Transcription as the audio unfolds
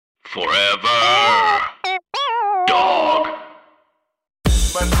Forever. Dog.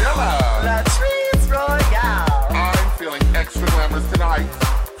 Manila. Latrice Royale. I'm feeling extra glamorous tonight.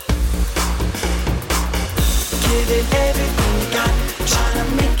 Giving everything you got. Trying to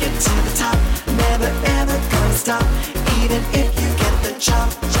make it to the top. Never ever gonna stop. Even if you get the chop,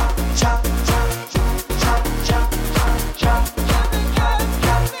 chop, chop, chop, chop, chop, chop, chop,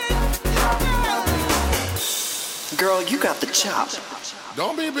 chop. Girl, you got the chop.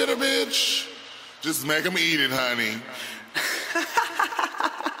 Don't be a bitter bitch. Just make them eat it, honey.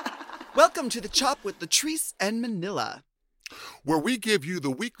 Welcome to The Chop with Latrice and Manila, Where we give you the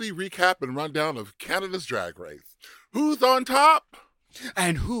weekly recap and rundown of Canada's Drag Race. Who's on top?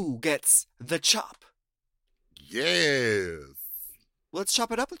 and who gets the chop? Yes. Let's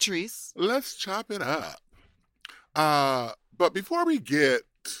chop it up, Latrice. Let's chop it up. But before we get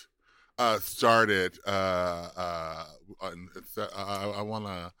started, I want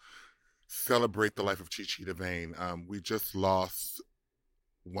to celebrate the life of Chi Chi DeVane. We just lost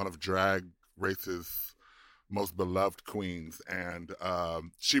one of Drag Race's most beloved queens, and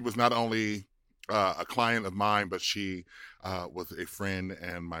she was not only a client of mine, but she was a friend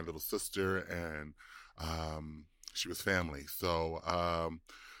and my little sister, and she was family. So,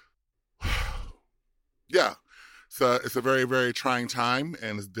 yeah. So it's a very, very trying time,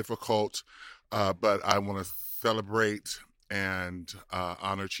 and it's difficult, but I want to celebrate and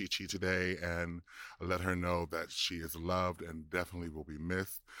honor Chi Chi today and let her know that she is loved and definitely will be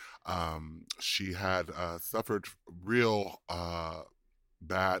missed. She had suffered real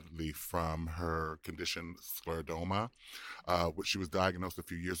badly from her condition scleroderma, which she was diagnosed a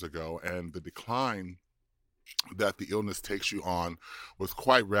few years ago, and the decline that the illness takes you on was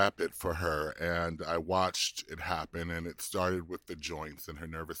quite rapid for her, and I watched it happen, and it started with the joints and her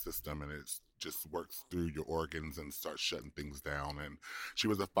nervous system, and it just works through your organs and starts shutting things down. And she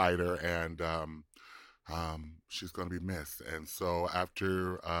was a fighter, and she's going to be missed. And so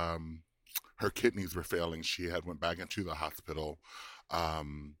after her kidneys were failing, she had went back into the hospital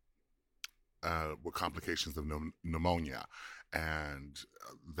with complications of pneumonia. And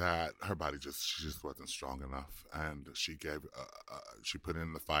that her body she just wasn't strong enough, and she she put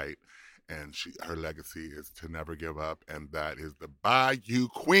in the fight, and her legacy is to never give up, and that is the Bayou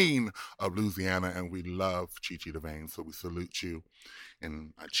Queen of Louisiana, and we love Chi Chi DeVane, so we salute you,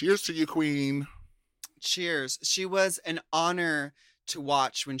 and cheers to you, Queen. Cheers. She was an honor to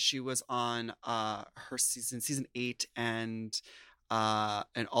watch when she was on her season 8 and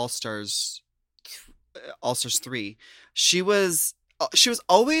All Stars 3. She was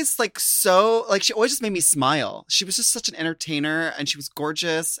always like so, like, she always just made me smile. She was just such an entertainer, and she was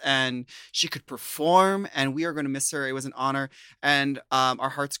gorgeous, and she could perform, and we are going to miss her. It was an honor, and our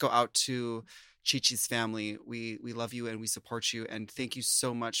hearts go out to Chi Chi's family. We love you and we support you, and thank you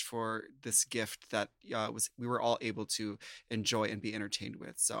so much for this gift that we were all able to enjoy and be entertained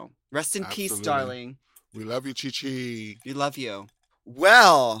with. So rest in peace, darling. We love you, Chi Chi. We love you.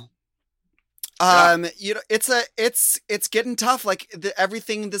 Well, you know, it's getting tough. Like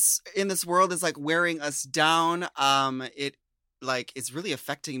everything in this world is like wearing us down. It's really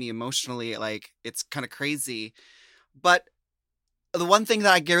affecting me emotionally. Like, it's kind of crazy. But the one thing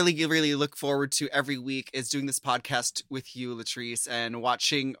that I really, really look forward to every week is doing this podcast with you, Latrice, and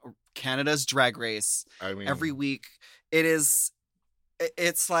watching Canada's Drag Race. I mean, every week. It's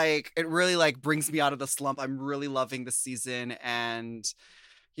like, it really like brings me out of the slump. I'm really loving the season, and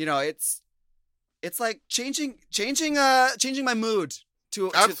you know, it's like changing my mood to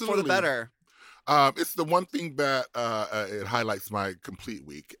for the better. It's the one thing that it highlights my complete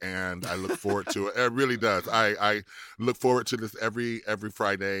week, and I look forward to it. It really does. I look forward to this every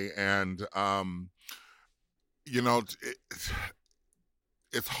Friday, and you know,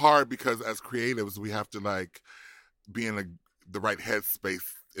 it's hard because as creatives we have to like be in the right headspace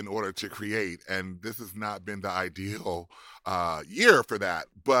in order to create, and this has not been the ideal year for that,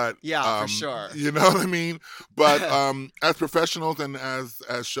 but for sure, you know what I mean. But as professionals and as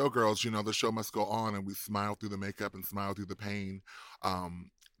showgirls, you know, the show must go on, and we smile through the makeup and smile through the pain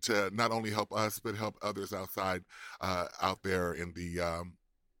to not only help us but help others out there in the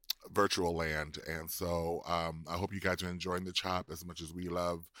virtual land. And so I hope you guys are enjoying the Chop as much as we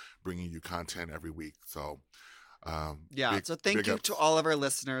love bringing you content every week. So so thank you to all of our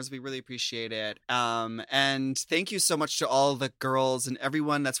listeners. We really appreciate it. And thank you so much to all the girls and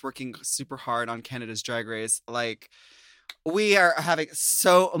everyone that's working super hard on Canada's Drag Race. Like, We are having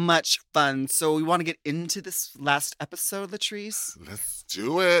so much fun. So we want to get into this last episode, Latrice. Let's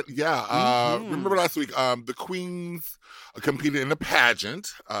do it. Yeah. Remember last week, the queens competed in a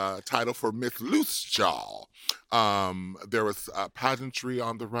pageant title for Miss Loose Jaw. There was pageantry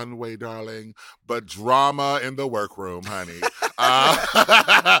on the runway, darling, but drama in the workroom, honey.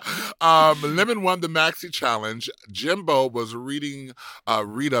 Lemon won the Maxi Challenge. Jimbo was reading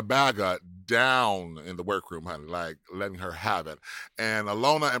Rita Baga down in the workroom, honey, like letting her have it. And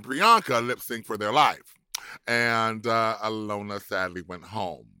Alona and Priyanka lip sync for their life. And Alona sadly went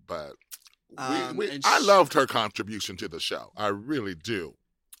home, but I loved her contribution to the show. I really do.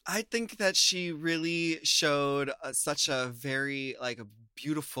 I think that she really showed such a very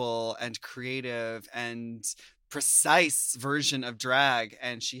beautiful and creative and precise version of drag,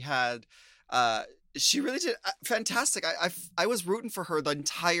 and she had she really did fantastic. I was rooting for her the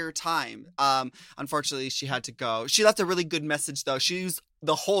entire time. Unfortunately, she had to go. She left a really good message though. She used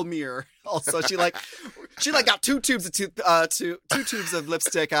the whole mirror. Also, she got two tubes of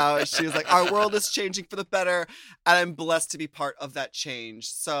lipstick out. She was like, "Our world is changing for the better, and I'm blessed to be part of that change."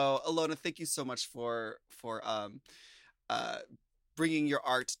 So, Alona, thank you so much for bringing your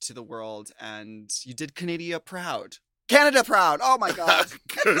art to the world, and you did Canada proud. Canada proud. Oh my God.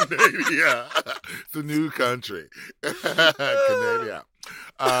 Canada. It's a new country. Canada.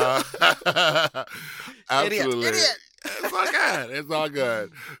 Absolutely. Idiot. It's all good. It's all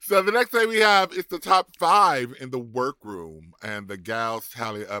good. So the next thing we have is the top 5 in the workroom, and the gals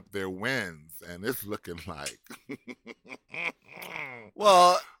tally up their wins, and it's looking like.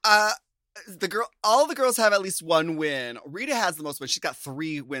 Well, all the girls have at least one win. Rita has the most wins. She's got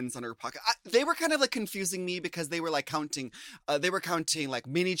 3 wins on her pocket. They were kind of confusing me because they were counting. They were counting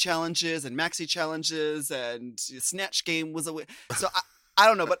mini challenges and maxi challenges, and snatch game was a win. So I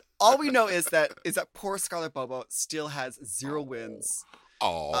don't know, but all we know is that poor Scarlett Bobo still has 0 wins.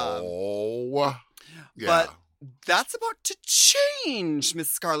 Oh, yeah. But that's about to change, Miss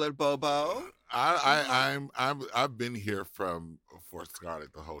Scarlett Bobo. I've been here for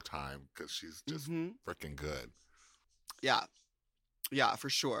Scarlett the whole time because she's just freaking good. Yeah, for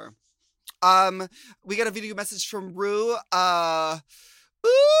sure. We got a video message from Rue.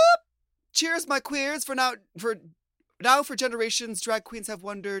 Cheers, my queers. For generations, drag queens have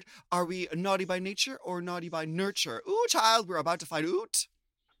wondered, are we naughty by nature or naughty by nurture? Ooh, child, we're about to find out.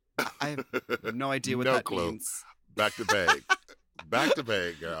 I have no idea what that clue. means. Back to Vague. Back to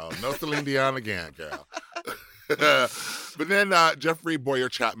Vague, girl. No Celine Dion again, girl. But then Jeffrey Boyer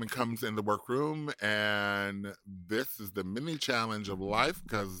Chapman comes in the workroom, and this is the mini challenge of life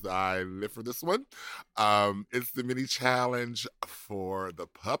because I live for this one. It's the mini challenge for the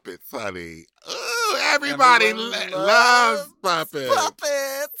puppets, honey. Ooh, everybody loves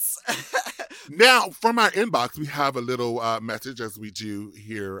puppets. Now, from our inbox, we have a little message, as we do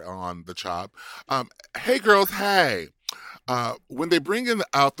here on The Chop. Hey, girls, hey. When they bring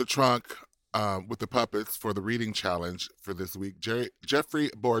out the trunk with the puppets for the reading challenge for this week, Jeffrey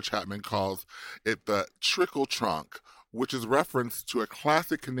Boyer Chapman calls it the Trickle Trunk, which is reference to a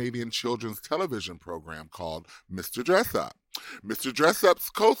classic Canadian children's television program called Mr. Dress Up. Mr. Dress Up's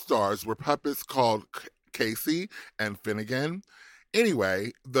co-stars were puppets called Casey and Finnegan.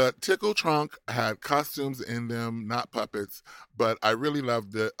 Anyway, the Tickle Trunk had costumes in them, not puppets, but I really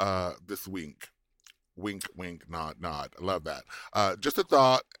loved it this week. Wink, wink, nod, nod. I love that. Just a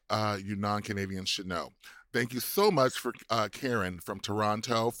thought you non-Canadians should know. Thank you so much for Karen from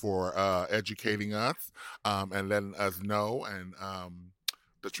Toronto for educating us and letting us know. And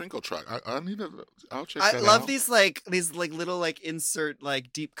the Trinkle Truck. I'll check that out. I love these little insert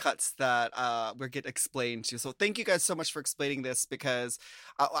deep cuts that we get explained to. So thank you guys so much for explaining this because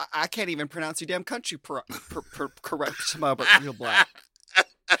I can't even pronounce your damn country correct, but real black.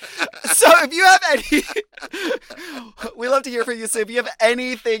 So if you have any, we love to hear from you. So if you have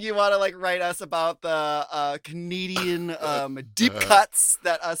anything you want to write us about the Canadian deep cuts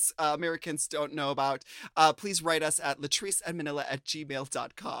that us Americans don't know about, please write us at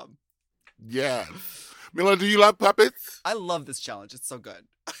latriceandmanila@gmail.com. Yes. Mila, do you love puppets? I love this challenge. It's so good.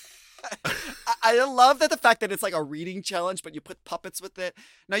 I love the fact that it's a reading challenge, but you put puppets with it.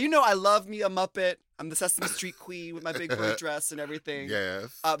 Now, I love me a Muppet. I'm the Sesame Street queen with my big bird dress and everything.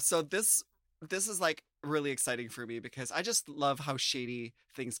 Yes. So this is really exciting for me because I just love how shady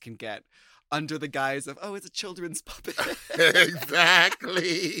things can get under the guise of, oh, it's a children's puppet.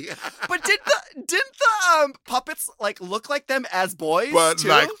 Exactly. But didn't the puppets look like them as boys? But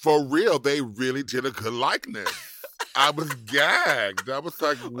too? For real, they really did a good likeness. I was gagged. I was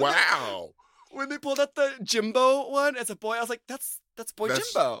like, wow. When they pulled out the Jimbo one as a boy, I was like, that's Boy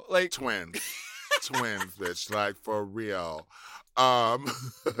Jimbo. Twins. Twins, bitch. Like, for real.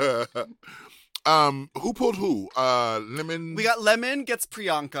 Who pulled who? Lemon. We got Lemon gets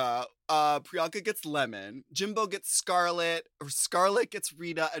Priyanka. Priyanka gets Lemon. Jimbo gets Scarlett. Or Scarlett gets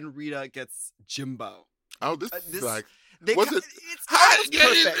Rita, and Rita gets Jimbo. Oh, this is like. It's Was it? almost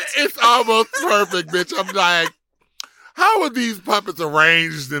perfect. It's almost perfect, bitch. I'm like, how are these puppets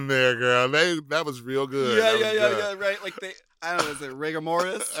arranged in there, girl? That was real good. Yeah, right. Like I don't know, is it rigor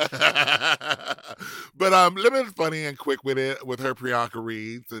mortis? But Lemon's funny and quick with it, with her Priyanka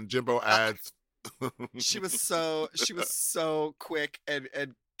reads, and Jimbo adds. She was so quick and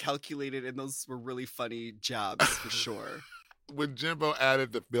calculated, and those were really funny jabs for sure. When Jimbo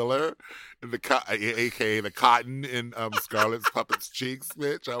added the filler, aka the cotton in Scarlett's puppet's cheeks,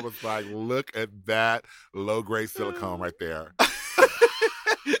 bitch, I was like, look at that low-grade silicone right there.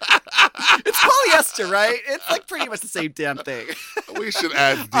 It's polyester, right? It's like pretty much the same damn thing. We should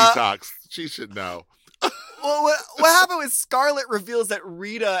add Detox. She should know. Well, what happened was Scarlett reveals that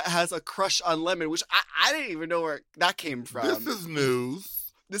Rita has a crush on Lemon, which I didn't even know where that came from. This is news.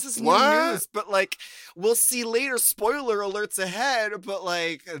 This is new news, but like we'll see later. Spoiler alerts ahead, but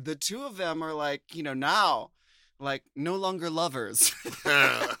like the two of them are like, now, like no longer lovers.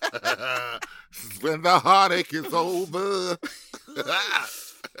 When the heartache is over.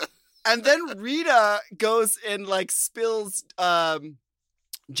 And then Rita goes and like spills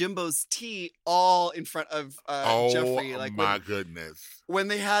Jimbo's tea all in front of Jeffrey. Like, my goodness. When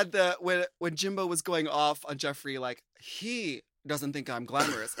they had when Jimbo was going off on Jeffrey, like he doesn't think I'm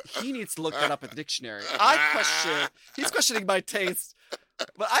glamorous. He needs to look that up in the dictionary. He's questioning my taste,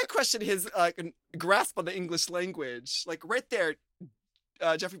 but I question his grasp on the English language. Like right there,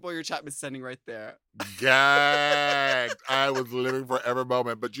 Jeffrey Boyer Chapman's standing right there. Gagged. I was living for every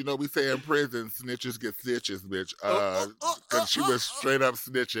moment. But we say in prison, snitches get stitches, bitch. Because she was straight up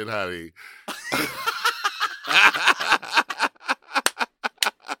snitching, honey.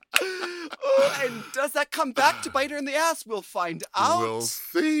 And does that come back to bite her in the ass? We'll find out. We'll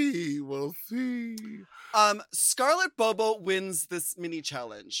see. Scarlett Bobo wins this mini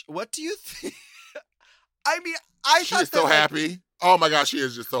challenge. What do you think? I mean, she's so happy. Oh my gosh, she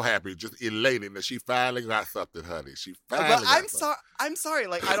is just so happy, just elated that she finally got something, honey. She finally. But I'm sorry.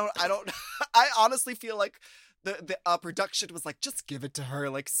 Like I don't. I honestly feel like the production was like, just give it to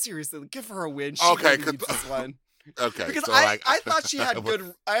her. Like seriously, give her a win. She really needs this one. Okay, because so I thought she had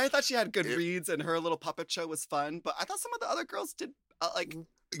good. I thought she had good reads, and her little puppet show was fun. But I thought some of the other girls did a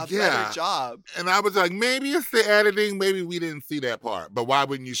better job. And I was like, maybe it's the editing. Maybe we didn't see that part. But why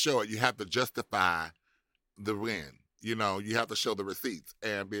wouldn't you show it? You have to justify the win. You have to show the receipts.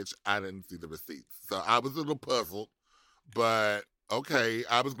 And bitch, I didn't see the receipts, so I was a little puzzled. But okay,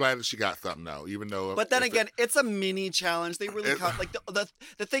 I was glad that she got something though, even though. But then again, it's a mini challenge. They really like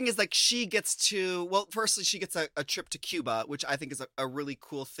the thing is like she gets to firstly she gets a trip to Cuba, which I think is a really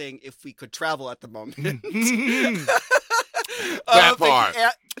cool thing if we could travel at the moment. That part.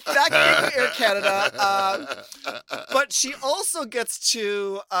 Thank you, Air Canada. But she also gets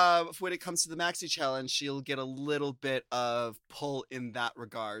to, when it comes to the Maxi Challenge, she'll get a little bit of pull in that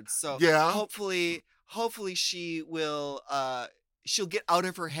regard. So yeah, hopefully she will. She'll get out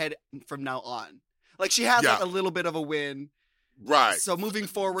of her head from now on. Like she has like a little bit of a win. Right. So moving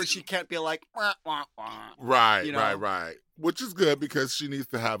forward, she can't be like, wah, wah, wah. Right. Which is good because she needs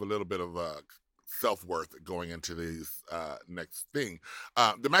to have a little bit of self-worth going into these next thing.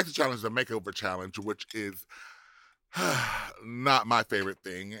 The Maxi Challenge is a makeover challenge, which is not my favorite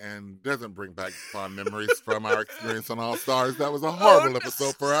thing and doesn't bring back fond memories from our experience on All Stars. That was a horrible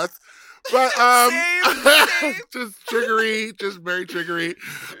episode for us. But Same. just triggery, just very triggery.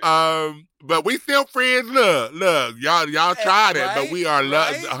 But we still friends. Look, y'all tried it, but we are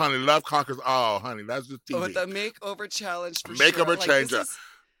love, honey. Love conquers all, honey. That's just TV. With the makeover challenge for makeover sure. changer.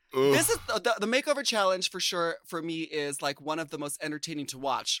 This is the makeover challenge for sure. For me, is like one of the most entertaining to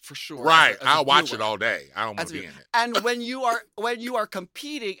watch for sure. Right, I'll watch it all day. I don't want to be in it. And when you are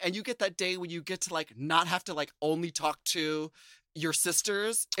competing, and you get that day when you get to like not have to like only talk to your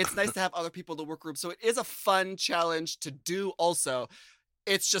sisters, it's nice to have other people in the workroom. So it is a fun challenge to do. Also,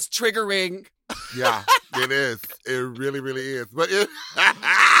 it's just triggering. Yeah, it is. It really, really is. But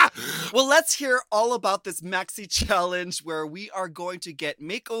well, let's hear all about this Maxi Challenge where we are going to get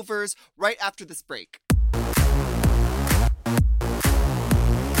makeovers right after this break.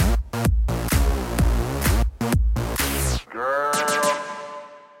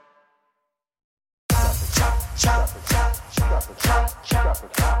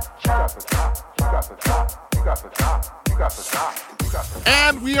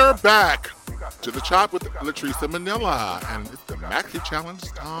 And we are back to the Chop with Latrice Manila, and it's the maxi challenge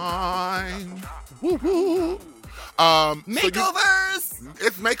time. Woo-hoo. Makeovers!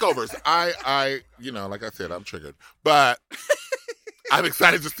 It's makeovers. I, like I said, I'm triggered, but I'm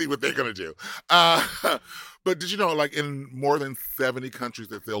excited to see what they're going to do. But did you know, like in more than 70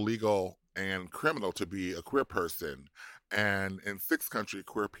 countries, it's illegal and criminal to be a queer person. And in 6 countries,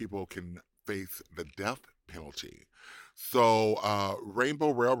 queer people can face the death penalty. So Rainbow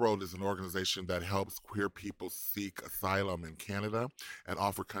Railroad is an organization that helps queer people seek asylum in Canada and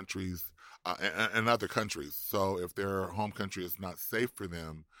offer countries and other countries. So if their home country is not safe for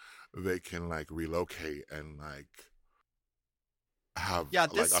them, they can like relocate and like have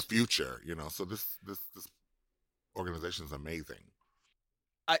like a future, So this organization is amazing.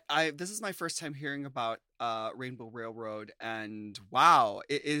 This is my first time hearing about Rainbow Railroad, and wow,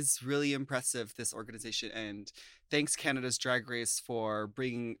 it is really impressive, this organization. And thanks Canada's Drag Race for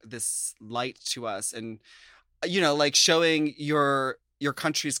bringing this light to us, and like showing your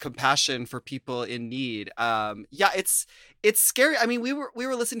country's compassion for people in need. It's scary. I mean, we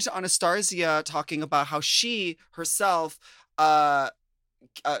were listening to Anastasia talking about how she herself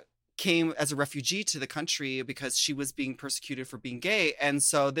came as a refugee to the country because she was being persecuted for being gay. And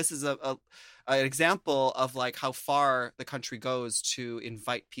so this is an example of like how far the country goes to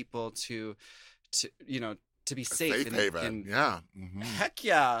invite people to be safe. Safe haven. Yeah. Mm-hmm. Heck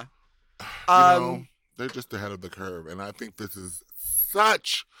yeah. They're just ahead of the curve. And I think this is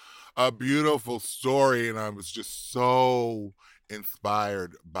such a beautiful story. And I was just so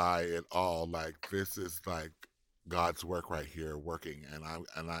inspired by it all. Like, this is like God's work right here working, and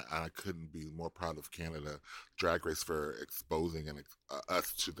I couldn't be more proud of Canada Drag Race for exposing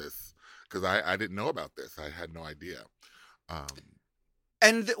us to this, because I didn't know about this. I had no idea.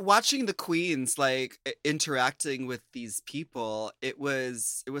 And watching the queens like interacting with these people, it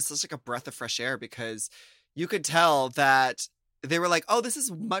was such like a breath of fresh air, because you could tell that they were like, oh, this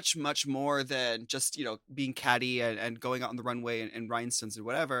is much, much more than just, being catty and going out on the runway and rhinestones and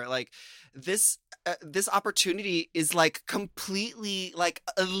whatever. Like this opportunity is like completely like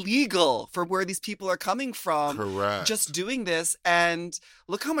illegal for where these people are coming from. Correct. Just doing this, and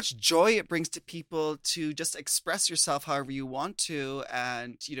look how much joy it brings to people to just express yourself however you want to,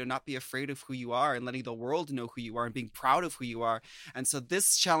 and not be afraid of who you are, and letting the world know who you are, and being proud of who you are. And so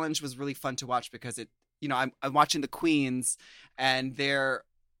this challenge was really fun to watch, because it, I'm watching the queens, and they're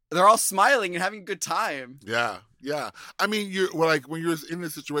all smiling and having a good time. Yeah. I mean, when you're in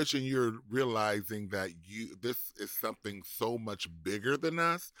this situation, you're realizing that this is something so much bigger than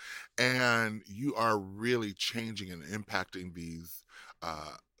us, and you are really changing and impacting these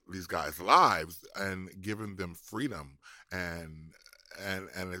guys' lives and giving them freedom, and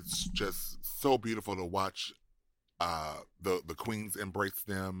it's just so beautiful to watch the queens embrace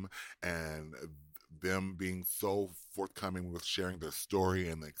them, and them being so forthcoming with sharing their story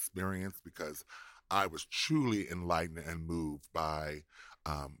and the experience, because I was truly enlightened and moved by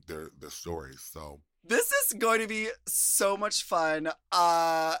their stories. So this is going to be so much fun.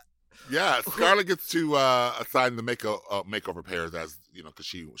 Yeah, Scarlett gets to assign the makeover pairs, as because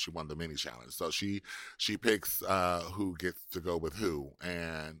she won the mini challenge. So she picks who gets to go with who,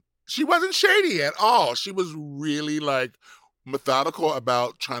 and she wasn't shady at all. She was really like methodical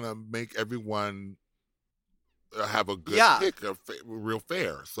about trying to make everyone have a good pick, real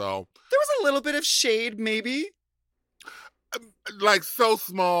fair. So there was a little bit of shade, maybe. Like so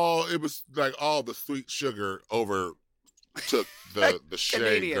small, it was like all the sweet sugar overtook the shade,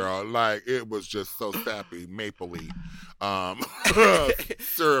 Canadian. girl. Like it was just so sappy, mapley,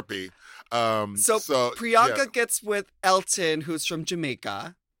 syrupy. So Priyanka gets with Elton, who's from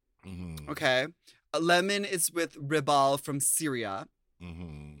Jamaica. Mm-hmm. Okay. Lemon is with Ribal from Syria.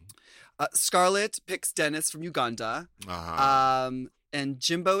 Mm-hmm. Scarlett picks Dennis from Uganda. Uh-huh. And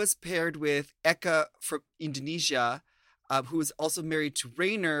Jimbo is paired with Eka from Indonesia, who is also married to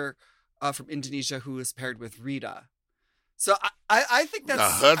Rainer from Indonesia, who is paired with Rita. So I think that's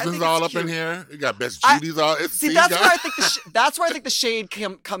husbands all up cute. in here. You got Best Judy's all. That's where I think that's where I think the shade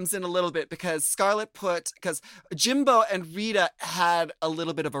comes in a little bit, because Scarlett because Jimbo and Rita had a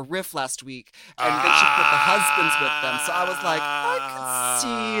little bit of a riff last week, and then she put the husbands with them. So I was like, I could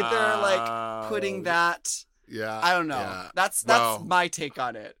see they're like putting that. Yeah, I don't know. Yeah. That's my take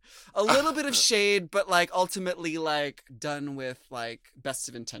on it. A little bit of shade, but like ultimately like done with like best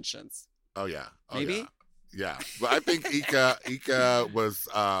of intentions. Oh yeah, maybe. Yeah, but I think Ika was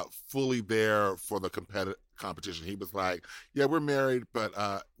fully there for the competition. He was like, "Yeah, we're married, but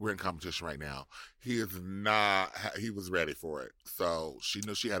we're in competition right now." He is not. He was ready for it, so she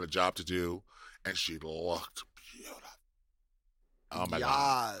knew she had a job to do, and she looked beautiful. Oh my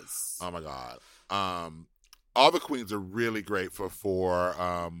god! Oh my god! all the queens are really grateful for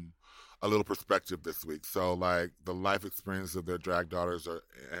a little perspective this week. So like the life experience of their drag daughters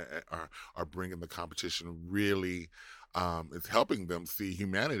are bringing the competition really is helping them see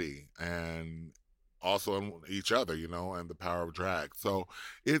humanity and also in each other, you know, and the power of drag. So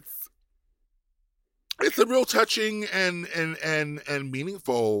it's a real touching and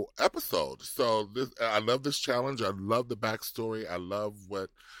meaningful episode. So I love this challenge. I love the backstory. I love what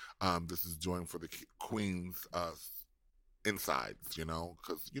this is doing for the queens insides, you know,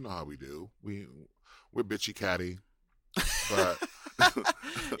 because you know how we do. We're bitchy catty, but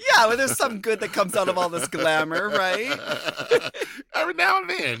Yeah, well, there's some good that comes out of all this glamour, right? every now and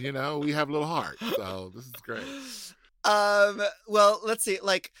then, you know, we have a little heart. So this is great. Well, let's see.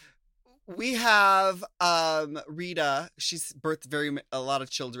 Like, we have Rita. She's birthed a lot of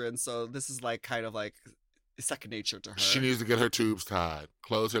children, so this is like kind of like second nature to her. She needs to get her tubes tied,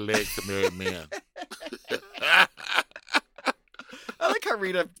 close her legs to married men. I like how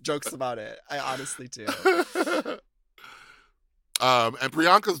Rita jokes about it. I honestly do. And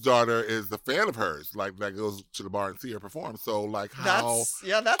Priyanka's daughter is a fan of hers, like that goes to the bar and see her perform. So like how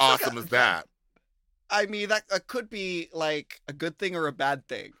that's awesome is that? I mean, that could be like a good thing or a bad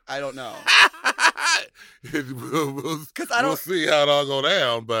thing. I don't know. We'll see how it all go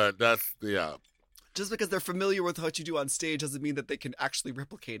down, but just because they're familiar with what you do on stage doesn't mean that they can actually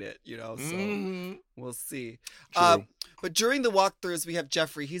replicate it, you know? So we'll see. But during the walkthroughs, we have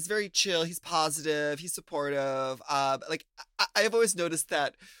Jeffrey. He's very chill. He's positive. He's supportive. Like I've always noticed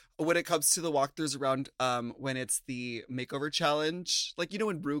that when it comes to the walkthroughs around when it's the makeover challenge, like, you know,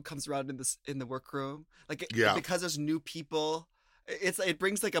 when Rue comes around in the workroom, like because there's new people, it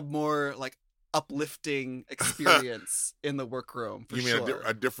brings like a more like uplifting experience in the workroom. You mean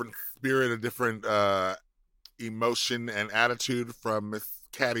a different spirit, a different emotion and attitude from Miss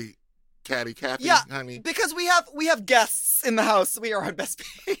Cathy, honey? Because we have guests in the house. We are on best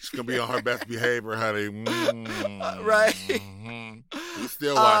behavior. She's gonna be on her best behavior, honey. Right. We're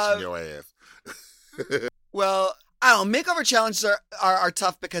still watching your ass. Well, I don't know. Makeover challenges are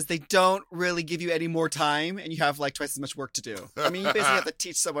tough because they don't really give you any more time, and you have like twice as much work to do. I mean, you basically have to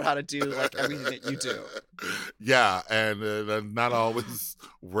teach someone how to do like everything that you do. Yeah, and not always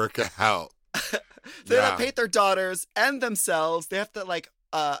work out. They have to paint their daughters and themselves. They have to like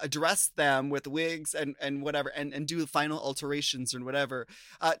dress them with wigs and whatever, and do final alterations and whatever.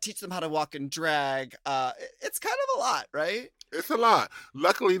 Teach them how to walk and drag. It's kind of a lot, right? It's a lot.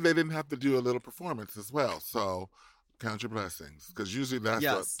 Luckily, they didn't have to do a little performance as well. So count your blessings, because usually that's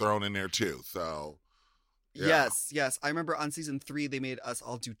what's thrown in there too. So yeah. Yes. I remember on season 3 they made us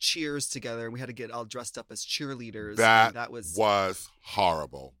all do cheers together, and we had to get all dressed up as cheerleaders. That was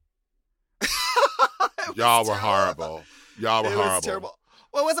horrible. Y'all were horrible. Y'all were horrible. Terrible.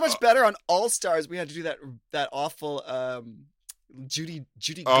 Well, it wasn't much better on All Stars. We had to do that awful Judy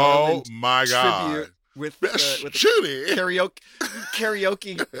Garland my God. tribute with Judy karaoke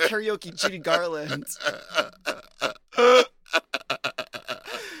Judy Garland.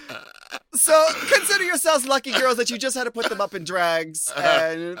 So consider yourselves lucky, girls, that you just had to put them up in drags,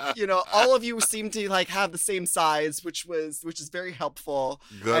 and you know all of you seem to like have the same size, which is very helpful.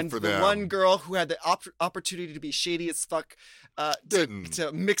 Good and for the them. one girl who had the opportunity to be shady as fuck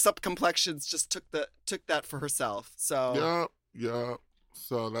to mix up complexions just took that for herself. So yeah.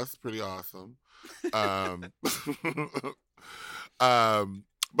 So that's pretty awesome.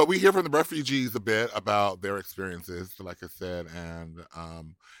 But we hear from the refugees a bit about their experiences, like I said, and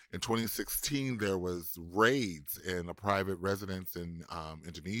in 2016 there was raids in a private residence in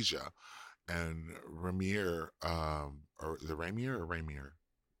Indonesia, and Ramir, or is it Ramir or Ramir?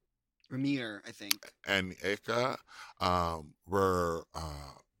 Ramir, I think, and Eka were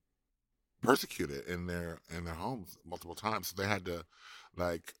persecuted in their homes multiple times, so they had to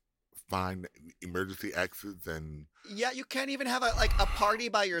like find emergency exits. And you can't even have a party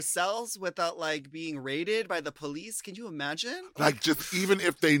by yourselves without like being raided by the police. Can you imagine? Like just even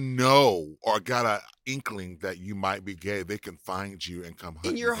if they know or got an inkling that you might be gay, they can find you and come hunt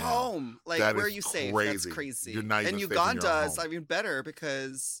in your you down. home. Like that where is you safe? crazy. That's crazy. You're not even and safe in Uganda your is home. even better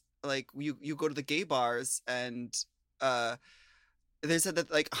because like you go to the gay bars, and they said that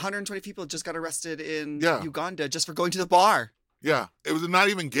like 120 people just got arrested in Uganda just for going to the bar. Yeah, it was not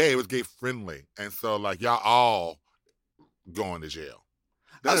even gay; it was gay friendly, and so like y'all all going to jail.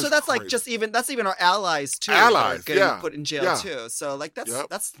 So that's crazy. Like that's even our allies too. Allies, getting put in jail too. So like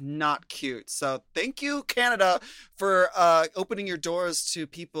that's not cute. So thank you, Canada, for opening your doors to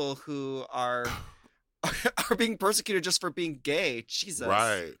people who are being persecuted just for being gay. Jesus,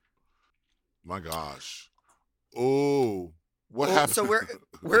 right? My gosh. Oh, What happened? So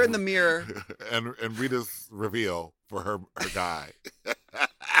we're in the mirror. and Rita's reveal for her guy.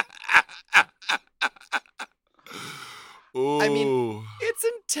 Ooh. I mean, it's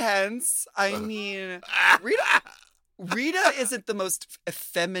intense. I mean, Rita isn't the most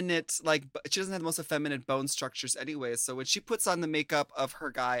effeminate, like, she doesn't have the most effeminate bone structures anyway. So when she puts on the makeup of her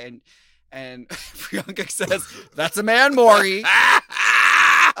guy and Priyanka says, "That's a man, Maury."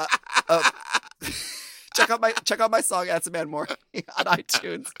 Check out my song, "That's a Man Maury" on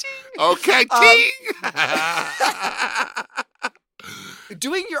iTunes. Okay, ting.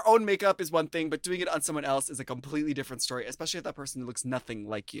 Doing your own makeup is one thing, but doing it on someone else is a completely different story, especially if that person looks nothing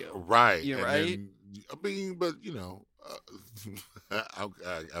like you. Right. You're and right. then, I mean, but you know,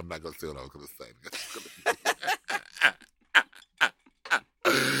 I'm not gonna say what I was gonna say.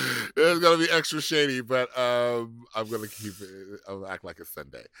 It's gonna be extra shady, but I'm gonna keep it. I'll act like it's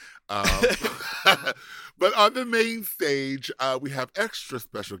Sunday. But on the main stage, we have extra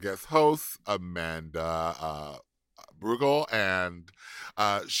special guest host Amanda Brugel, and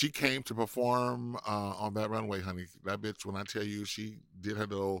she came to perform on that runway, honey. That bitch, when I tell you, she did her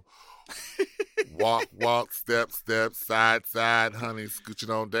little walk, step, side, honey, scooching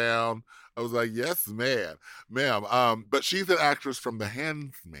on down. I was like, yes, ma'am. But she's an actress from The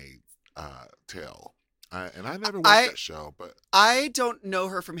Handmaid's Tale. And I never watched that show, but I don't know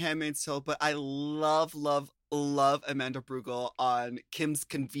her from Handmaid's Tale, but I love Amanda Brugel on Kim's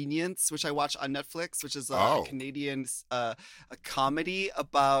Convenience, which I watch on Netflix, which is a Canadian a comedy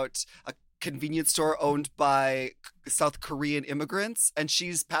about a convenience store owned by South Korean immigrants, and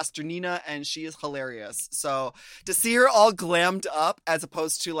she's Pastor Nina, and she is hilarious. So to see her all glammed up as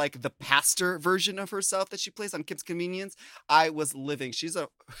opposed to like the pastor version of herself that she plays on Kim's Convenience, I was living. She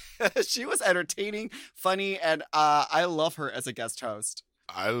was entertaining, funny, and I love her as a guest host.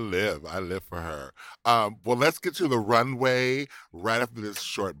 I live for her. Well, let's get to the runway right after this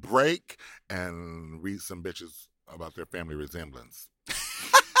short break and read some bitches about their family resemblance.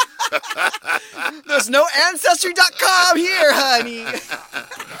 There's no Ancestry.com here, honey.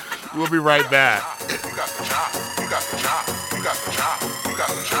 We'll be right back. You got the chop. You got the chop. You got the chop. You got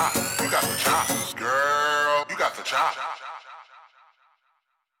the chop. You got the chop. Girl, you got the chop.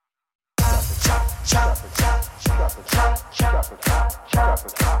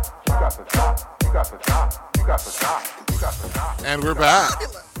 And we're back.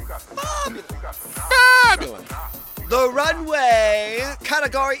 Fabulous. The runway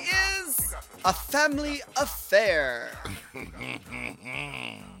category is a family affair.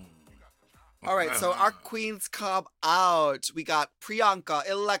 All right, so our queens come out. We got Priyanka,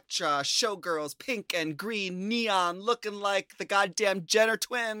 Electra, Showgirls, Pink and Green, Neon, looking like the goddamn Jenner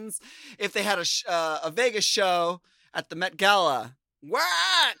twins if they had a Vegas show at the Met Gala.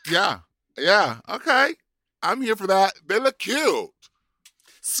 What? Yeah, okay. I'm here for that. They look cute.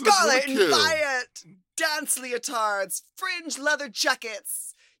 Scarlet and Violet, dance leotards, fringe leather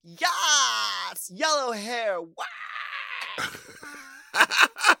jackets. Yes! Yellow hair. Wow!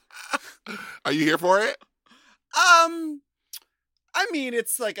 Are you here for it? I mean,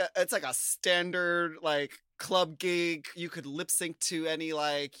 it's like a standard like club gig. You could lip sync to any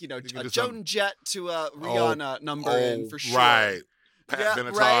like, you know, a Joan Jett to a Rihanna number in for sure. Right. Pat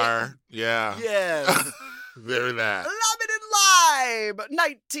Benatar. Right? Yeah. Yes. Very that. Lemon and Lime,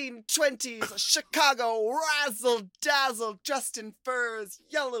 1920s Chicago, razzle dazzle, dressed in furs,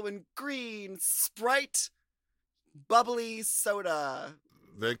 yellow and green, Sprite, bubbly soda.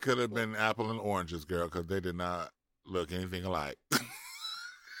 They could have been apple and oranges, girl, because they did not look anything alike.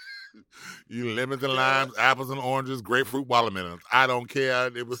 You lemons and limes, apples and oranges, grapefruit, watermelons. I don't care.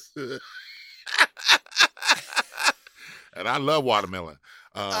 It was, and I love watermelon.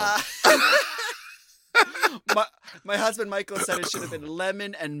 My husband Michael said it should have been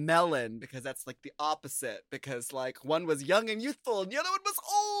lemon and melon because that's like the opposite. Because like one was young and youthful, and the other one was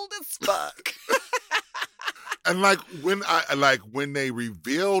old as fuck. And when they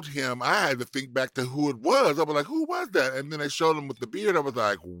revealed him, I had to think back to who it was. I was like, who was that? And then they showed him with the beard. I was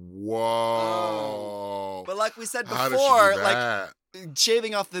like, whoa. Oh. But like we said How before, did she do that? like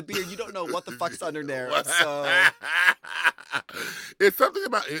shaving off the beard, you don't know what the fuck's under there. So it's something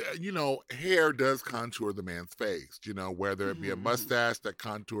about, you know, hair does contour the man's face, you know, whether it be a mustache that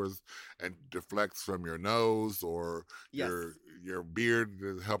contours and deflects from your nose, or your beard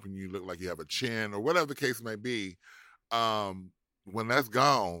is helping you look like you have a chin, or whatever the case may be. When that's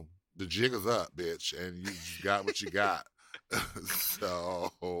gone, the jig is up, bitch, and you got what you got.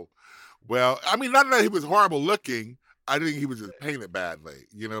 So, well, I mean, not that he was horrible looking. I think he was just painted badly.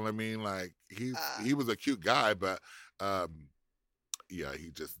 You know what I mean? Like he was a cute guy, but yeah,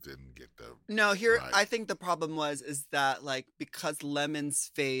 he just didn't get the No, here right. I think the problem is that like because Lemon's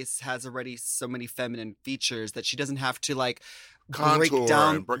face has already so many feminine features that she doesn't have to like Contour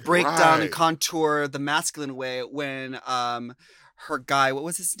and break down and right. contour the masculine way when her guy, what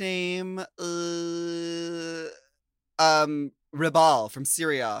was his name? Ribal from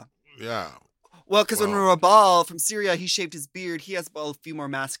Syria. Yeah. Well, because when Well, Rabal from Syria, he shaved his beard, he has a few more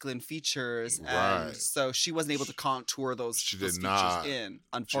masculine features, and right. so she wasn't able to contour those She those did features not. in, She just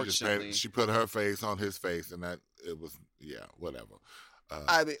unfortunately. she put her face on his face, and that it was whatever.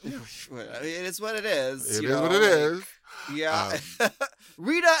 I mean, Yeah. it is what it is. It You is know, what it like, is. yeah.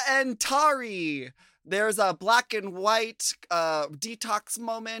 Rita and Tari. There's a black and white detox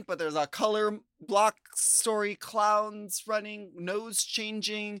moment, but there's a color block story, clowns running, nose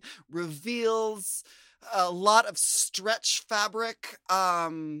changing, reveals, a lot of stretch fabric.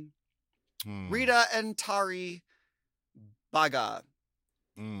 Rita and Tari Baga.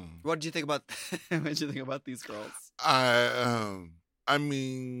 What did you think about what did you think about these girls? I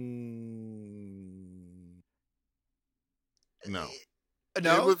mean, no.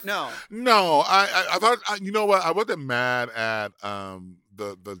 No. No. I thought you know what, I wasn't mad at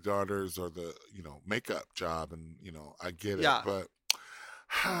the daughters or the makeup job, and I get it, Yeah. but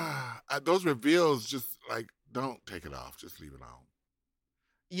those reveals just like don't take it off, just leave it on.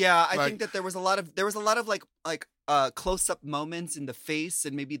 Yeah, I Like, think that there was a lot of like close up moments in the face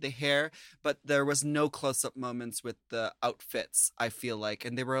and maybe the hair, but there was no close up moments with the outfits, I feel like,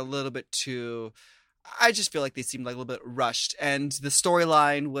 and they were a little bit too. I just feel like they seemed like a little bit rushed, and the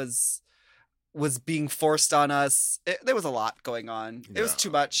storyline was being forced on us. There was a lot going on. It was Yeah. too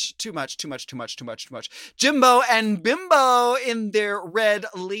much. Jimbo and Bimbo in their red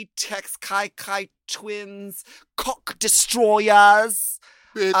latex Kai twins, cock destroyers.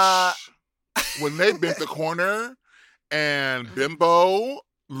 Bitch, when they bent the corner and Bimbo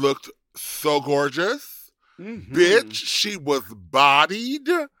looked so gorgeous, bitch, she was bodied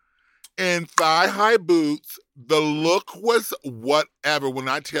in thigh-high boots. The look was whatever. When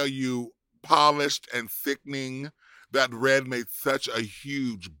I tell you polished and sickening, that red made such a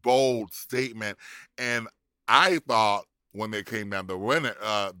huge, bold statement. And I thought when they came down the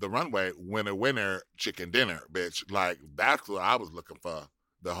runway, winner, chicken dinner, bitch. Like, that's what I was looking for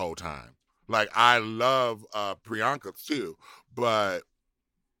the whole time. Like, I love Priyanka too, but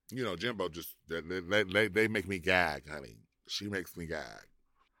Jimbo just they make me gag, honey. She makes me gag.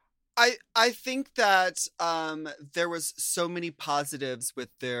 I think that there was so many positives with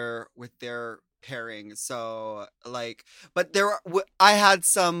their pairing. So like, but I had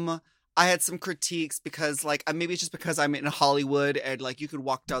some critiques because like maybe it's just because I'm in Hollywood and like you could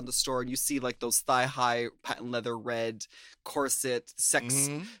walk down the store and you see like those thigh high patent leather red corset sex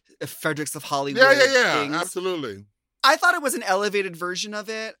Fredericks of Hollywood. Yeah, things. absolutely. I thought it was an elevated version of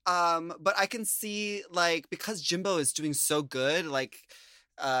it. But I can see like because Jimbo is doing so good, like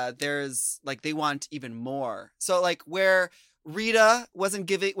there's like they want even more. So like where Rita was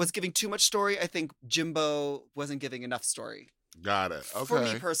giving too much story, I think Jimbo wasn't giving enough story. Got it. Okay. For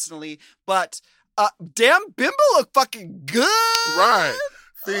me personally, but damn, Bimbo looked fucking good. Right.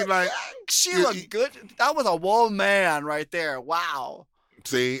 See, like she looked good. That was a woman right there. Wow.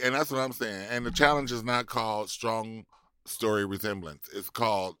 See, and that's what I'm saying. And the challenge is not called strong story resemblance. It's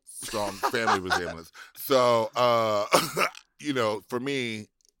called strong family resemblance. So, for me,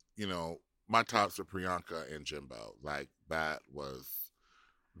 my tops are Priyanka and Jimbo. Like, there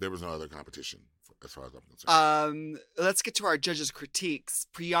was no other competition as far as I'm concerned. Let's get to our judges' critiques.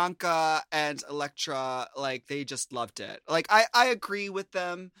 Priyanka and Elektra, like, they just loved it. Like, I agree with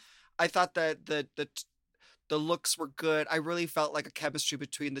them. I thought that the looks were good. I really felt like a chemistry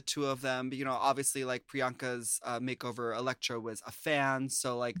between the two of them. But, obviously, like, Priyanka's makeover, Elektra was a fan.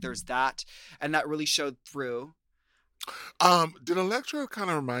 So, like, there's that. And that really showed through. Did Elektra kind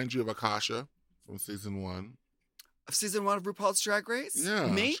of remind you of Akasha from season 1? Of season 1 of RuPaul's Drag Race? Yeah.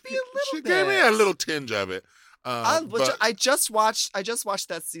 Maybe a little bit. She gave me a little tinge of it. I just watched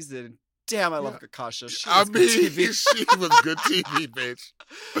that season. Damn, I love Akasha. She was good TV, bitch.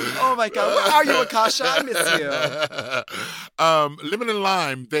 Oh my God, where are you, Akasha? I miss you. Lemon and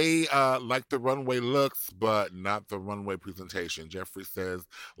Lime, they like the runway looks, but not the runway presentation. Jeffrey says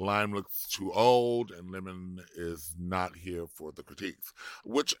Lime looks too old, and Lemon is not here for the critiques.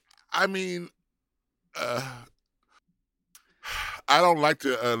 Which, I mean, I don't like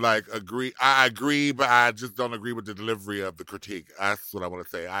to agree. I agree, but I just don't agree with the delivery of the critique. That's what I want to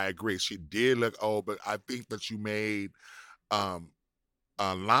say. I agree. She did look old, but I think that you made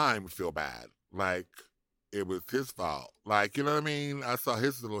Lime feel bad. Like it was his fault. Like, you know what I mean? I saw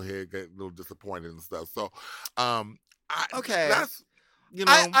his little head get a little disappointed and stuff. So, okay. you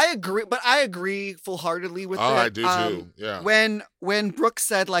know. I agree, but I agree full-heartedly with it. I do too. Yeah. When Brooke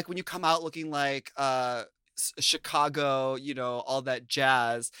said, like, when you come out looking like Chicago, you know, all that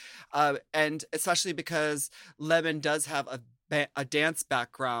jazz, and especially because Lemon does have a dance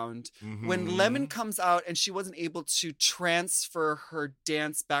background. When Lemon comes out and she wasn't able to transfer her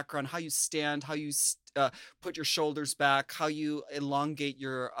dance background, how you stand, how you put your shoulders back, how you elongate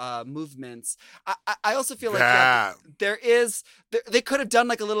your movements. I also feel like they could have done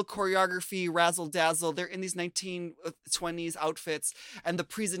like a little choreography, razzle dazzle. They're in these 1920s outfits, and the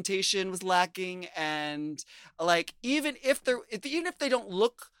presentation was lacking. And like even if they don't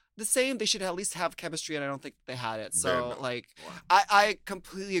look the same, they should at least have chemistry, and I don't think they had it. So I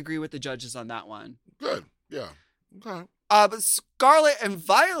completely agree with the judges on that one. Good. Yeah. Okay. But Scarlet and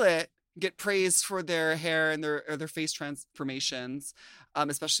Violet get praised for their hair and their face transformations,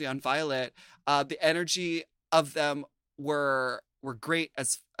 especially on Violet. The energy of them were great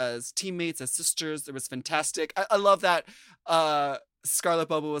as teammates, as sisters. It was fantastic. I love that Scarlet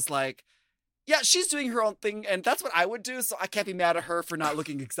Bobo was like, yeah, she's doing her own thing, and that's what I would do, so I can't be mad at her for not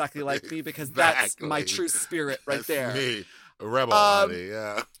looking exactly like me, because that's my true spirit right that's there. Me. A rebel, honey,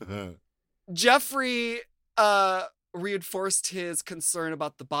 yeah. Jeffrey reinforced his concern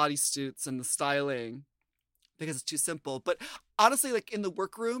about the bodysuits and the styling because it's too simple. But honestly, like in the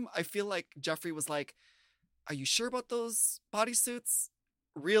workroom, I feel like Jeffrey was like, are you sure about those bodysuits?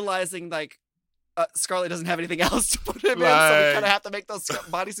 Realizing like Scarlett doesn't have anything else to put him in, so we kind of have to make those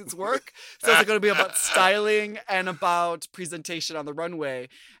bodysuits work. So it's going to be about styling and about presentation on the runway.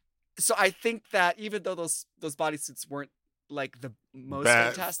 So I think that even though those bodysuits weren't like the most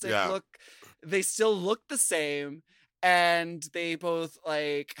fantastic look, they still looked the same, and they both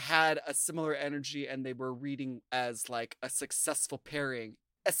like had a similar energy, and they were reading as like a successful pairing,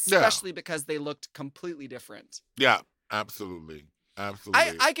 especially because they looked completely different. Yeah, absolutely.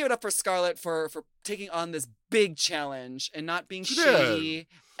 Absolutely. I give it up for Scarlett for taking on this big challenge and not being shady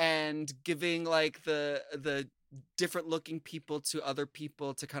and giving like the different looking people to other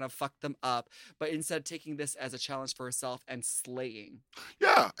people to kind of fuck them up, but instead taking this as a challenge for herself and slaying.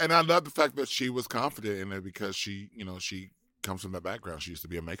 Yeah, and I love the fact that she was confident in it, because she comes from that background. She used to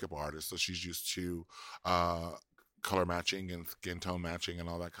be a makeup artist, so she's used to color matching and skin tone matching and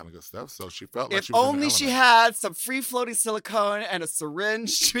all that kind of good stuff. So she felt like if only she had some free floating silicone and a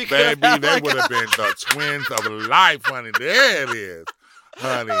syringe. Baby, they would have been the twins of life, honey. There it is,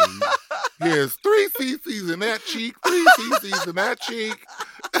 honey. Here's 3 cc's in that cheek, 3 cc's in that cheek.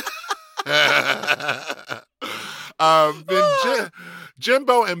 Then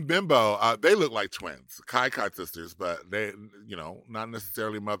Jimbo and Bimbo, they look like twins, Kai sisters, but they, not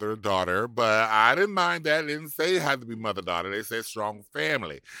necessarily mother and daughter. But I didn't mind that. They didn't say it had to be mother daughter. They said strong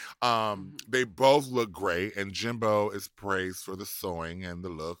family. They both look great, and Jimbo is praised for the sewing and the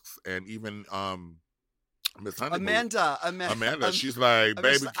looks, and even Miss Honeymoon. Amanda, she's like,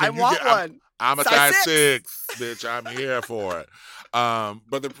 baby, I want one. I'm a size 6, bitch. I'm here for it.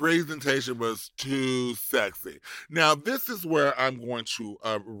 But the presentation was too sexy. Now, this is where I'm going to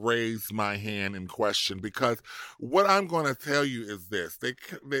raise my hand in question, because what I'm going to tell you is this. They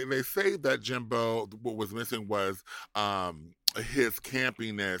say that Jimbo, what was missing was his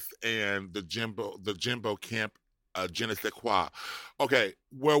campiness and the Jimbo camp je ne sais quoi. Okay,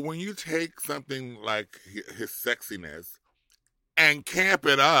 well, when you take something like his sexiness and camp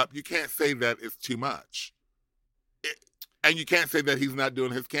it up, you can't say that it's too much. And you can't say that he's not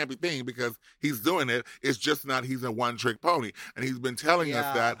doing his campy thing, because he's doing it. It's just not he's a one-trick pony. And he's been telling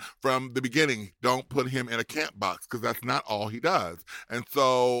us that from the beginning. Don't put him in a camp box, because that's not all he does. And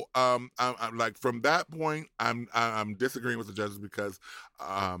so I'm like, from that point, I'm disagreeing with the judges, because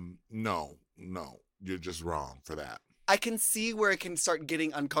no, you're just wrong for that. I can see where it can start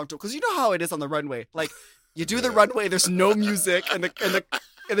getting uncomfortable, because you know how it is on the runway. Like, you do the runway, there's no music, and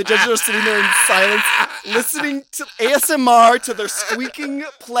the judges are sitting there in silence, listening to ASMR to their squeaking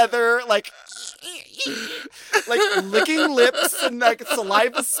pleather, like licking lips and like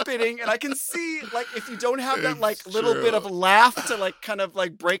saliva spitting. And I can see, like, if you don't have that like little bit of laugh to like kind of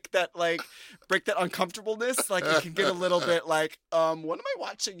like break that uncomfortableness, like it can get a little bit like, what am I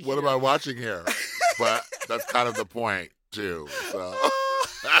watching here? What am I watching here? But that's kind of the point too. So.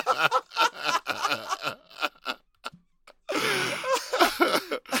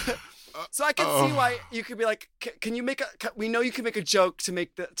 So I can see why you could be like, can you make we know you can make a joke to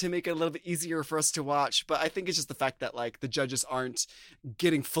make it a little bit easier for us to watch, but I think it's just the fact that like the judges aren't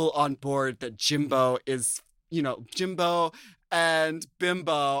getting full on board that Jimbo is, Jimbo and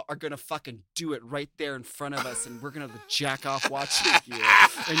Bimbo are gonna fucking do it right there in front of us, and we're gonna jack off watching you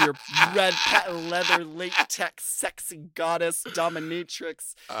and your red patent leather latex sexy goddess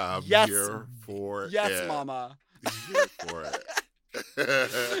dominatrix. I'm Yes. here for Yes, it. mama. Here for it.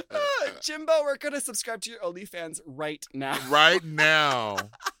 Jimbo, we're gonna subscribe to your OnlyFans right now. Right now.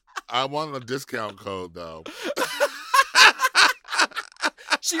 I want a discount code, though.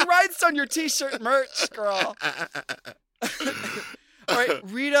 She writes on your t-shirt merch, girl. All right,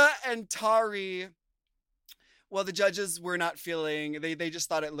 Rita and Tari. Well, the judges were not feeling. They just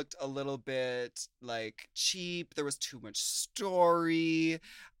thought it looked a little bit like cheap. There was too much story.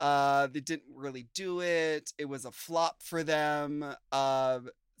 They didn't really do it. It was a flop for them.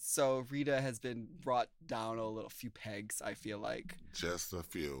 So Rita has been brought down a few pegs, I feel like. Just a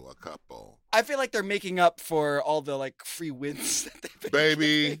couple. I feel like they're making up for all the like free wins that they've been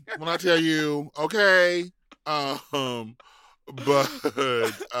Baby, giving. when I tell you, okay. But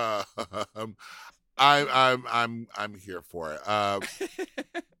I'm here for it.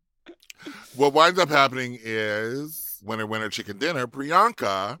 What winds up happening is winner chicken dinner.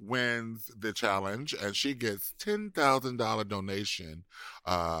 Priyanka wins the challenge and she gets $10,000 donation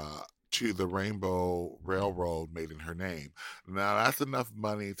to the Rainbow Railroad made in her name. Now that's enough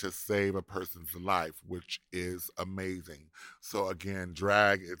money to save a person's life, which is amazing. So again,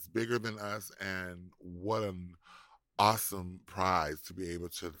 drag, it's bigger than us, and what an awesome prize to be able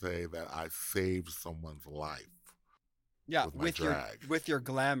to say that I saved someone's life. Yeah, with your glamour. With your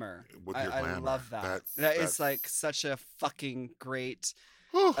glamour. I love that. That That's is like such a fucking great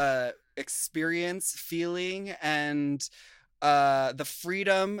Whew. experience, feeling, and the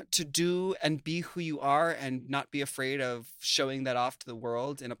freedom to do and be who you are and not be afraid of showing that off to the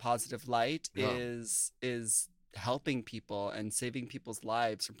world in a positive light is helping people and saving people's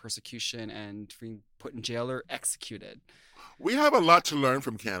lives from persecution and being put in jail or executed. We have a lot to learn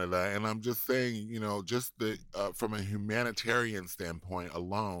from Canada, and I'm just saying, just from a humanitarian standpoint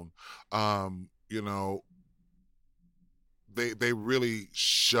alone, they really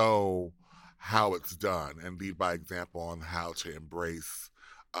show how it's done and lead by example on how to embrace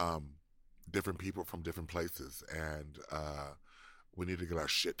different people from different places. And we need to get our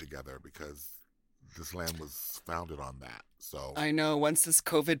shit together because this land was founded on that. So I know once this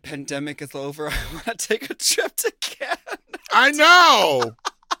COVID pandemic is over, I want to take a trip to Canada. I know.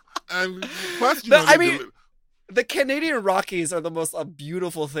 And plus, the Canadian Rockies are the most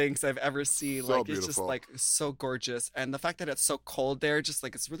beautiful things I've ever seen. So like beautiful. It's just like so gorgeous, and the fact that it's so cold there, just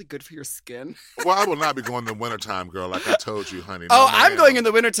like it's really good for your skin. Well, I will not be going in the wintertime, girl. Like I told you, honey. Oh, No, I'm ma'am. going in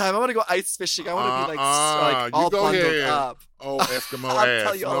the wintertime. I want to go ice fishing. I want to be like all you go bundled ahead. up. Oh, Eskimo I'll ass.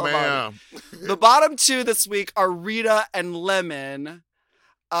 tell you No, all about ma'am. The bottom two this week are Rita and Lemon.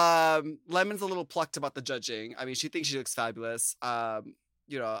 Lemon's a little plucked about the judging. I mean, she thinks she looks fabulous.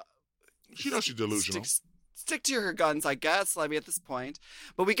 She knows she's delusional. Stick to your guns, I guess. I mean, at this point,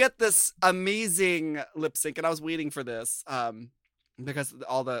 but we get this amazing lip sync, and I was waiting for this because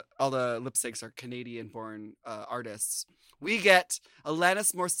all the lip syncs are Canadian-born artists. We get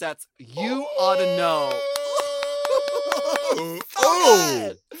Alanis Morissette's "You Ought to Know."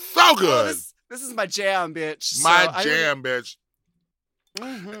 So good. This is my jam, bitch. My jam, bitch.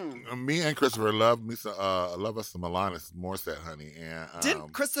 Mm-hmm. Me and Christopher love us some Alanis Morissette, honey. And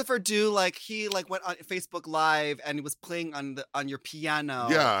didn't Christopher do like he went on Facebook Live and he was playing on your piano?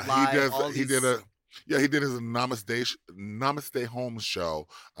 Yeah, live, he did his Namaste Home show,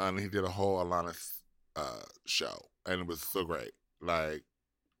 and he did a whole Alanis show, and it was so great. Like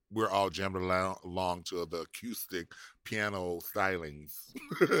we're all jamming along to the acoustic piano stylings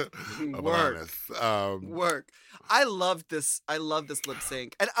of Alanis. Work. I love this lip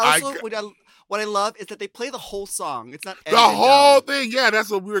sync, and also what I love is that they play the whole song. It's not the whole thing. Yeah, that's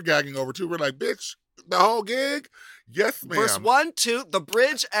what we were gagging over too. We're like, bitch, the whole gig. Yes, ma'am. Verse 1, 2, the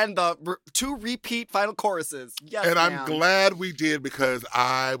bridge, and the 2 repeat final choruses. Yes, and ma'am. I'm glad we did because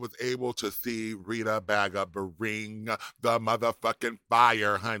I was able to see Rita Baga bring the motherfucking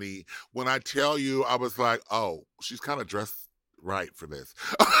fire, honey. When I tell you, I was like, oh, she's kind of dressed right for this.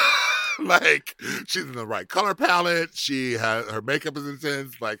 Like, she's in the right color palette. She has, her makeup is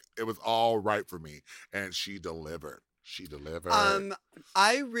intense. Like, it was all right for me. And she delivered.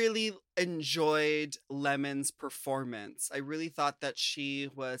 I really enjoyed Lemon's performance. I really thought that she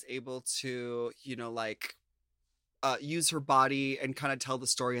was able to, use her body and kind of tell the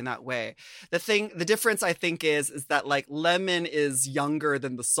story in that way. The difference I think is that like Lemon is younger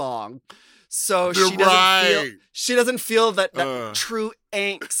than the song. So she doesn't feel that true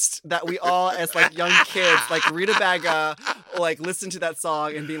angst that we all as like young kids, like Rita Baga, like listen to that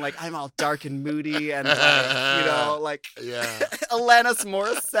song and being like, I'm all dark and moody and like, Alanis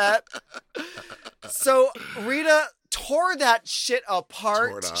Morissette. So Rita tore that shit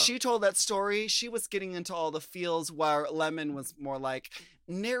apart. She told that story. She was getting into all the feels while Lemon was more like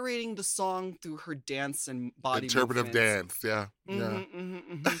narrating the song through her dance and body interpretive movements. dance. Yeah.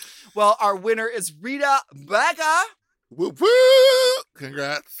 Well, our winner is Rita Baga. Woo woo!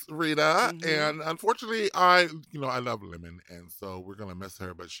 Congrats, Rita. And unfortunately, I love Lemon, and so we're gonna miss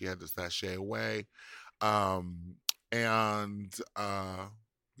her. But she had to sashay away. We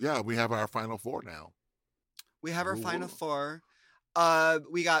have our final four now. We have our final four.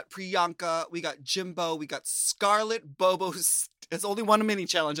 We got Priyanka, we got Jimbo, we got Scarlett Bobo. It's only one mini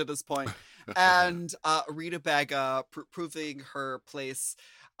challenge at this point, and Rita Baga proving her place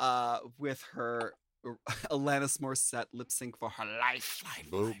with her Alanis Morissette lip sync for her life.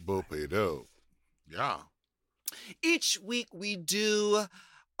 Boop boopy doo. Yeah. Each week we do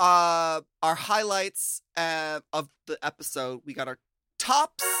our highlights of the episode. We got our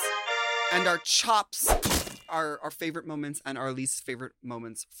tops and our chops. Our favorite moments and our least favorite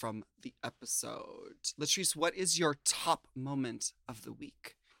moments from the episode. Latrice, what is your top moment of the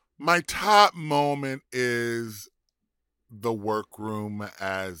week? My top moment is the workroom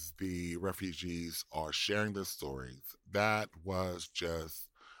as the refugees are sharing their stories. That was just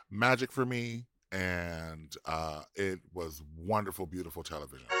magic for me, and it was wonderful, beautiful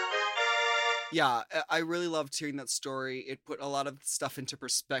television. Yeah, I really loved hearing that story. It put a lot of stuff into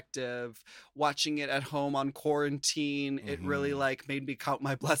perspective. Watching it at home on quarantine, it really like made me count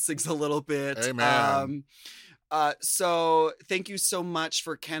my blessings a little bit. Amen. So thank you so much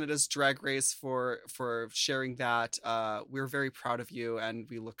for Canada's Drag Race for sharing that. We're very proud of you, and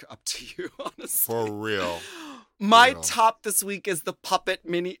we look up to you, honestly. For real. My top this week is the puppet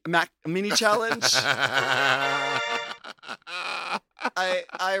mini challenge.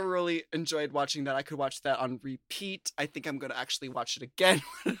 I really enjoyed watching that. I could watch that on repeat. I think I'm going to actually watch it again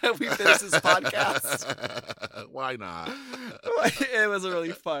when we finish this podcast. Why not? It was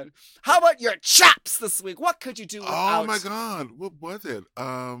really fun. How about your chops this week? What could you do without? Oh my God. What was it?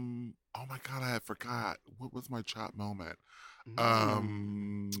 Oh my God, I had forgot. What was my chop moment?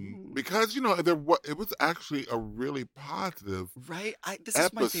 Because it was actually a really positive this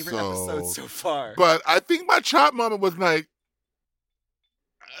is my favorite episode so far. But I think my chop moment was like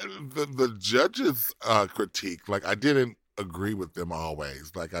the judges' critique. Like, I didn't agree with them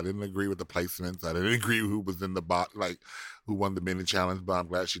always. Like, I didn't agree with the placements. I didn't agree who was in the who won the mini challenge. But I'm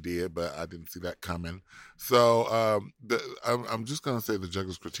glad she did. But I didn't see that coming. So I'm just gonna say the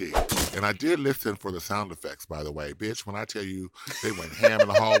judges' critique. And I did listen for the sound effects, by the way, bitch. When I tell you they went ham in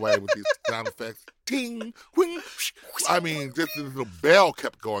the hallway with these sound effects, ting, wing. I mean, just this little bell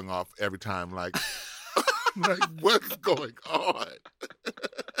kept going off every time. Like, like, what's going on?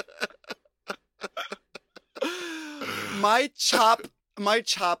 My chop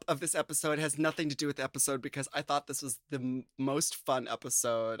of this episode has nothing to do with the episode because I thought this was the most fun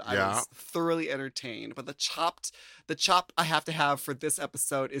episode. I was thoroughly entertained. But the chop I have to have for this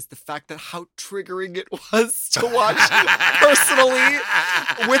episode is the fact that how triggering it was to watch personally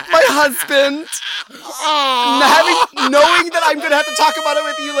with my husband. Knowing that I'm going to have to talk about it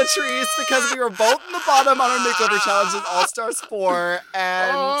with you, Latrice, because we were both in the bottom on our makeover challenge in All Stars 4.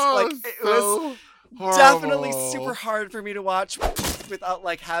 And it was horrible. Definitely super hard for me to watch without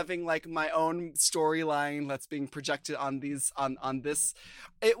like having like my own storyline that's being projected on these on this.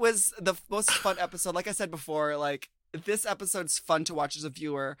 It was the most fun episode. Like I said before, like this episode's fun to watch as a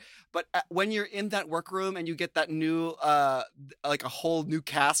viewer, but when you're in that workroom and you get that new like a whole new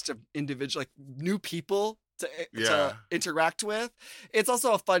cast of individual, like new people to interact with, it's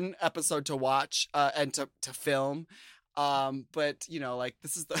also a fun episode to watch and to film. But like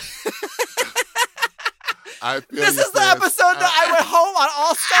this is the this is the episode that I went home on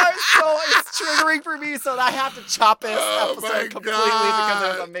All Stars, so it's triggering for me. So I have to chop this episode completely because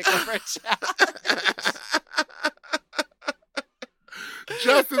there's a makeover challenge.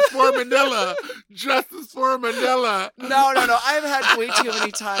 Justice for Manila. Justice for Manila. No. I've had way too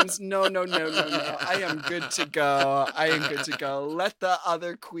many times. No. I am good to go. Let the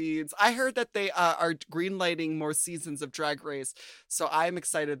other queens. I heard that they are greenlighting more seasons of Drag Race. So I'm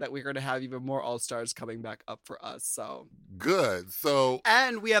excited that we're going to have even more All-Stars coming back up for us. So good. So,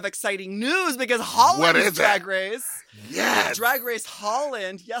 and we have exciting news because Holland is Drag Race. Yes. Drag Race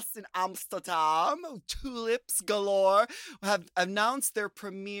Holland, yes, in Amsterdam. Tulips galore have announced their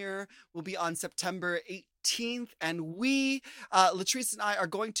premiere will be on September 18th. And we, Latrice and I, are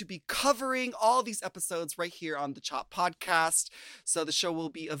going to be covering all these episodes right here on the Chop podcast. So the show will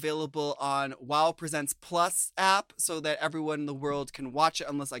be available on Wow Presents Plus app so that everyone in the world can watch it,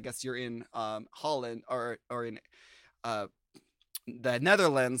 unless I guess you're in Holland or in the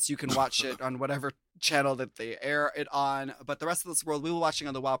Netherlands. You can watch it on whatever channel that they air it on, but the rest of this world we will be watching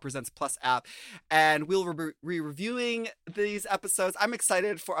on the Wow Presents Plus app, and we'll be reviewing these episodes. I'm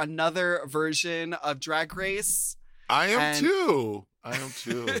excited for another version of Drag Race. I am too.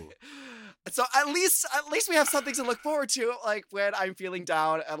 So at least we have something to look forward to, like when I'm feeling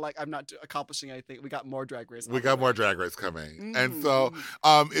down and like I'm not accomplishing anything. We got more Drag Race. We got more Drag Race coming. And so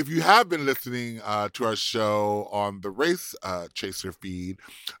if you have been listening to our show on the Race Chaser feed,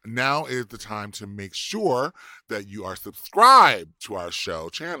 now is the time to make sure that you are subscribed to our show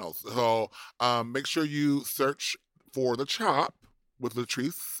channels. So make sure you search for The Chop with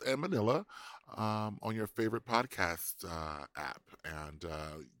Latrice and Manila on your favorite podcast app, and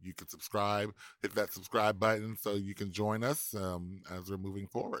you can subscribe, hit that subscribe button so you can join us as we're moving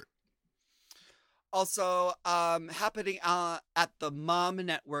forward. Also, happening at the Mom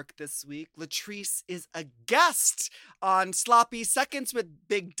Network this week, Latrice is a guest on Sloppy Seconds with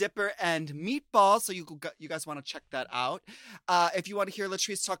Big Dipper and Meatball, so you guys want to check that out. If you want to hear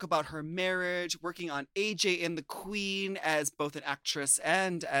Latrice talk about her marriage, working on AJ and the Queen as both an actress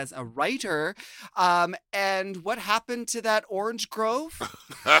and as a writer, and what happened to that Orange Grove.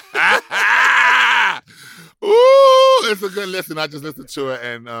 Ooh, it's a good listen. I just listened to it,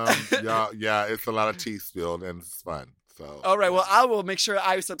 and it's a lot of tea spilled, and it's fun. So, all right, well, I will make sure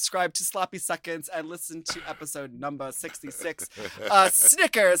I subscribe to Sloppy Seconds and listen to episode number 66,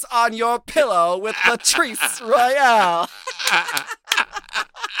 Snickers on Your Pillow with Latrice Royale.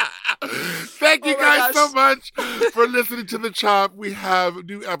 Thank you guys so much for listening to The Chop. We have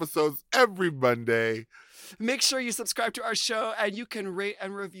new episodes every Monday. Make sure you subscribe to our show, and you can rate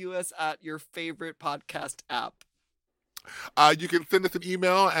and review us at your favorite podcast app. You can send us an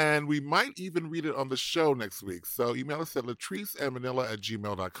email, and we might even read it on the show next week. So email us at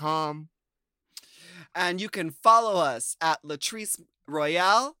latriceandmanila@gmail.com. And you can follow us at Latrice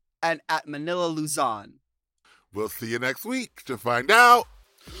Royale and at Manila Luzon. We'll see you next week to find out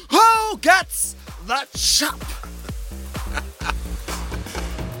who gets the chop.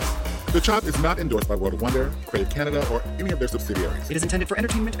 The Chop is not endorsed by World of Wonder, Creative Canada, or any of their subsidiaries. It is intended for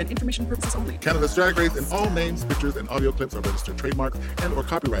entertainment and information purposes only. Canada's Drag Race and all names, pictures, and audio clips are registered trademarks and or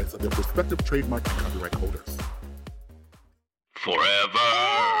copyrights of their respective trademark and copyright holders.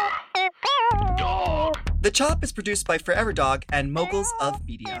 Forever Dog. The Chop is produced by Forever Dog and Moguls of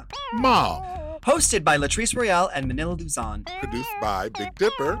Media. Mom. Hosted by Latrice Royale and Manila Luzon. Produced by Big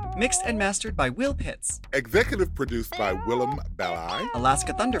Dipper. Mixed and mastered by Will Pitts. Executive produced by Willem Belli.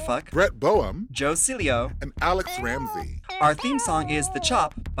 Alaska Thunderfuck. Brett Boehm. Joe Cilio. And Alex Ramsey. Our theme song is The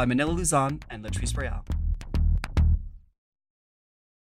Chop by Manila Luzon and Latrice Royale.